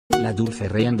La dulce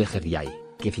Ryan de Geriyai,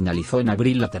 que finalizó en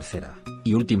abril la tercera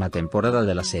y última temporada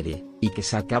de la serie, y que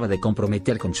se acaba de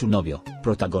comprometer con su novio,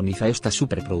 protagoniza esta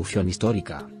superproducción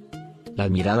histórica. La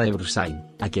admirada Ebru Şahin,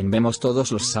 a quien vemos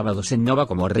todos los sábados en Nova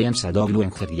como Ryan Sadoglu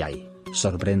en Geriyai,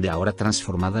 sorprende ahora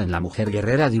transformada en la mujer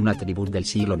guerrera de una tribu del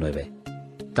siglo IX.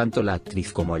 Tanto la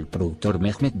actriz como el productor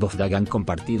Mehmet Bozdag han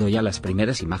compartido ya las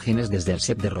primeras imágenes desde el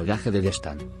set de rodaje de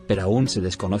Destan, pero aún se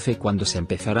desconoce cuándo se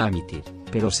empezará a emitir,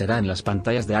 pero será en las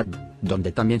pantallas de Ebru,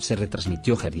 donde también se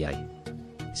retransmitió Geriyai.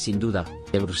 Sin duda,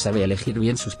 Ebru sabe elegir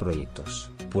bien sus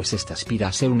proyectos, pues esta aspira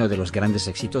a ser uno de los grandes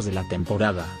éxitos de la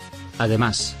temporada.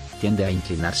 Además, tiende a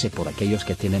inclinarse por aquellos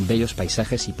que tienen bellos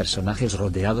paisajes y personajes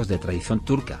rodeados de tradición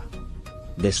turca.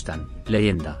 Destan,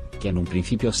 leyenda, que en un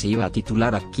principio se iba a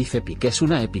titular Akif Epic, es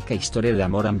una épica historia de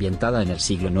amor ambientada en el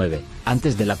siglo IX,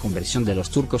 antes de la conversión de los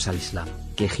turcos al Islam,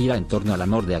 que gira en torno al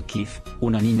amor de Akif,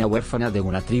 una niña huérfana de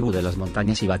una tribu de las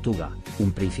montañas, y Batuga,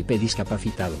 un príncipe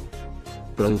discapacitado.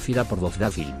 Producida por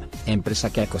Bozdag Film,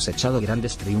 empresa que ha cosechado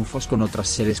grandes triunfos con otras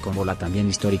series como la también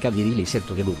histórica Dirili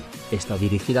Setugelu, está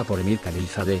dirigida por Emir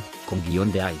Khalilzadeh, con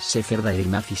guión de Ayşe Ferda y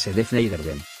Mafi Sedef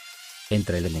Neyderden.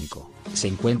 Entre el elenco, se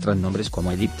encuentran nombres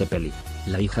como Edip Tepeli,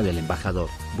 la hija del embajador,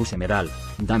 Bus Emeral,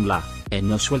 Damla, en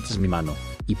No sueltes mi mano,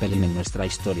 y Pelin en Nuestra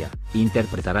historia,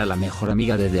 interpretará a la mejor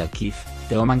amiga de Akif,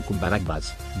 Teoman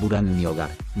Kumbarakbaz, Buran en mi hogar,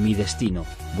 Mi destino,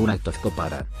 Bunak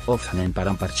Tozkoparar, Ofan en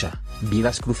Paramparcha,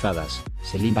 Vidas cruzadas,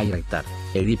 Selim Bayraktar,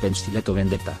 Edip en Stiletto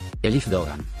Vendetta, Elif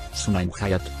Dogan, Sunaim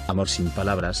Hayat, Amor sin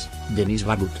palabras, Denis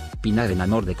Barut, Pinar en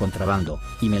Amor de contrabando,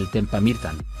 y Meltem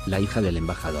Pamirtan, la hija del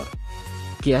embajador.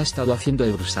 ¿Qué ha estado haciendo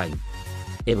Ebru Şahin?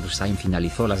 Ebru Şahin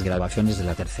finalizó las grabaciones de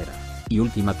la tercera y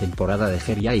última temporada de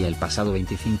Geriyai el pasado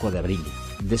 25 de abril,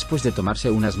 después de tomarse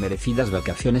unas merecidas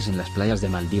vacaciones en las playas de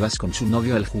Maldivas con su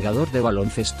novio el jugador de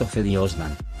baloncesto Fedi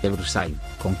Osman. Ebru Şahin,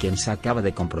 con quien se acaba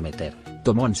de comprometer,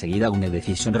 tomó enseguida una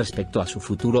decisión respecto a su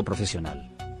futuro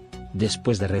profesional.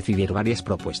 Después de recibir varias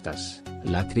propuestas,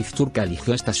 la actriz turca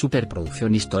eligió esta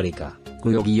superproducción histórica,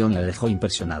 cuyo guión la dejó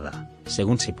impresionada,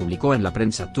 según se publicó en la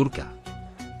prensa turca.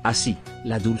 Así,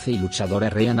 la dulce y luchadora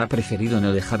Ryan ha preferido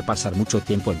no dejar pasar mucho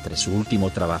tiempo entre su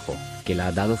último trabajo, que le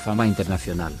ha dado fama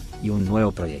internacional, y un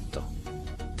nuevo proyecto.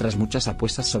 Tras muchas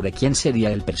apuestas sobre quién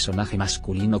sería el personaje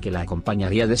masculino que la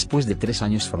acompañaría después de 3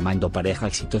 años formando pareja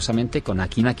exitosamente con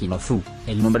Akin Akinozu,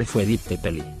 el nombre fue Edip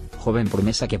Tepeli, joven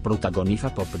promesa que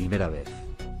protagoniza por primera vez.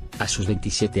 A sus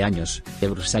 27 años,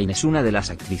 Ebru Şahin es una de las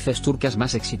actrices turcas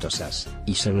más exitosas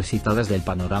y solicitadas del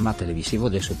panorama televisivo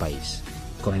de su país.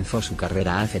 Comenzó su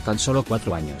carrera hace tan solo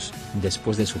 4 años,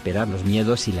 después de superar los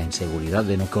miedos y la inseguridad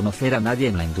de no conocer a nadie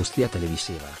en la industria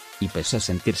televisiva, y pese a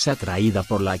sentirse atraída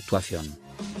por la actuación.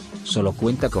 Solo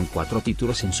cuenta con 4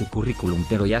 títulos en su currículum,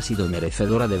 pero ya ha sido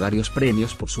merecedora de varios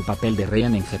premios por su papel de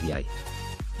Ryan en Geriyai.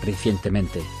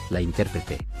 Recientemente, la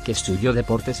intérprete, que estudió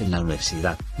deportes en la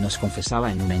universidad, nos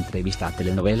confesaba en una entrevista a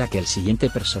telenovela que el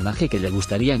siguiente personaje que le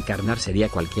gustaría encarnar sería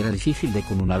cualquiera difícil de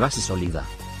con una base sólida.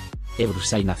 Ebru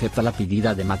Şahin acepta la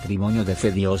pedida de matrimonio de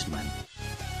Fedi Osman.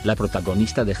 La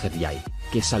protagonista de Geriyai,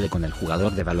 que sale con el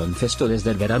jugador de baloncesto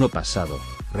desde el verano pasado,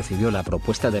 recibió la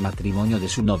propuesta de matrimonio de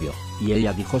su novio, y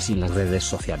ella dijo sí en las redes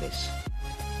sociales.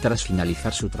 Tras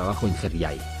finalizar su trabajo en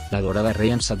Geriyai, la dorada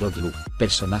Ryan Sadoglu,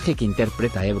 personaje que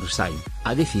interpreta a Ebru Şahin,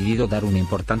 ha decidido dar un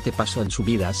importante paso en su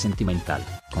vida sentimental,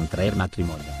 contraer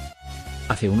matrimonio.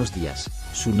 Hace unos días,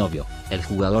 su novio, el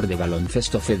jugador de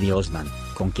baloncesto Fedi Osman,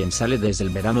 con quien sale desde el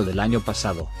verano del año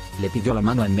pasado, le pidió la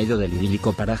mano en medio del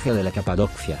idílico paraje de la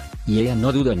Capadocia, y ella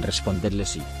no dudó en responderle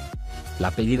sí.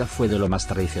 La pedida fue de lo más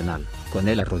tradicional, con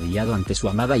él arrodillado ante su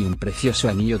amada y un precioso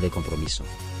anillo de compromiso.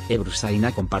 Ebru Şahin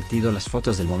ha compartido las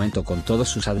fotos del momento con todos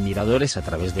sus admiradores a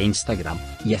través de Instagram,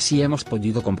 y así hemos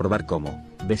podido comprobar cómo,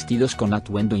 vestidos con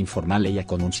atuendo informal, ella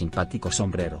con un simpático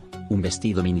sombrero, un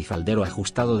vestido minifaldero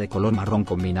ajustado de color marrón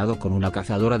combinado con una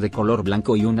cazadora de color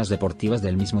blanco y unas deportivas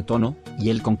del mismo tono,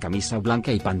 y él con camisa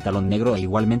blanca y pantalón negro e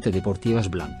igualmente deportivas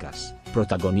blancas,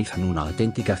 protagonizan una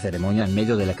auténtica ceremonia en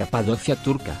medio de la Capadocia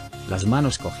turca, las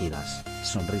manos cogidas,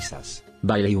 sonrisas,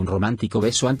 baile y un romántico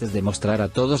beso antes de mostrar a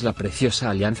todos la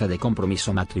preciosa alianza de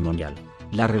compromiso matrimonial,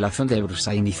 la relación de Ebru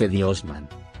Şahin y Fedi Osman.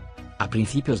 A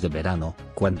principios de verano,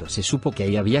 cuando se supo que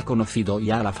ella había conocido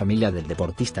ya a la familia del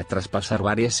deportista tras pasar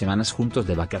varias semanas juntos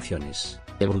de vacaciones,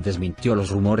 Ebru desmintió los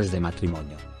rumores de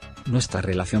matrimonio. Nuestra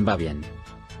relación va bien.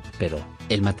 Pero,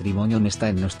 el matrimonio no está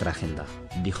en nuestra agenda,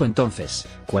 dijo entonces,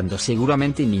 cuando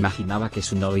seguramente ni imaginaba que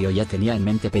su novio ya tenía en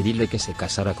mente pedirle que se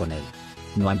casara con él.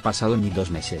 No han pasado ni 2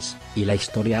 meses, y la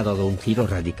historia ha dado un giro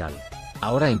radical.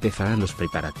 Ahora empezarán los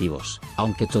preparativos,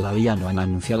 aunque todavía no han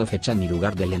anunciado fecha ni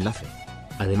lugar del enlace.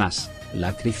 Además, la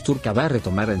actriz turca va a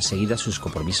retomar enseguida sus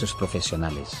compromisos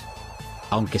profesionales.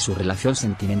 Aunque su relación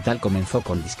sentimental comenzó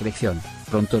con discreción,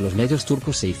 pronto los medios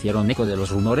turcos se hicieron eco de los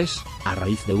rumores, a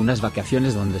raíz de unas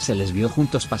vacaciones donde se les vio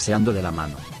juntos paseando de la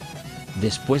mano.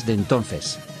 Después de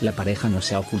entonces, la pareja no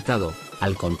se ha ocultado,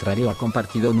 al contrario ha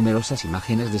compartido numerosas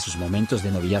imágenes de sus momentos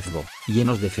de noviazgo,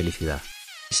 llenos de felicidad.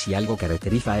 Si algo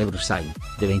caracteriza a Ebru Şahin,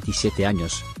 de 27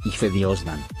 años, y Fedi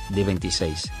Osman, de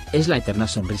 26, es la eterna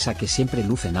sonrisa que siempre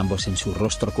lucen ambos en su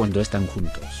rostro cuando están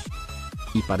juntos.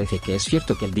 Y parece que es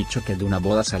cierto que el dicho que de una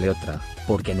boda sale otra,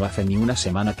 porque no hace ni una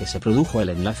semana que se produjo el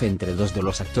enlace entre dos de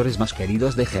los actores más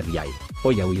queridos de Serie,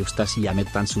 Oya Uyustas y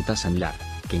Ahmet Tansutasınlar,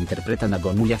 que interpretan a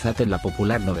Gonul y Azat en la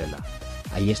popular novela.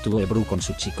 Ahí estuvo Ebru con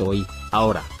su chico y,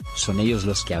 ahora, son ellos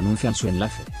los que anuncian su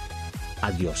enlace.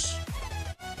 Adiós.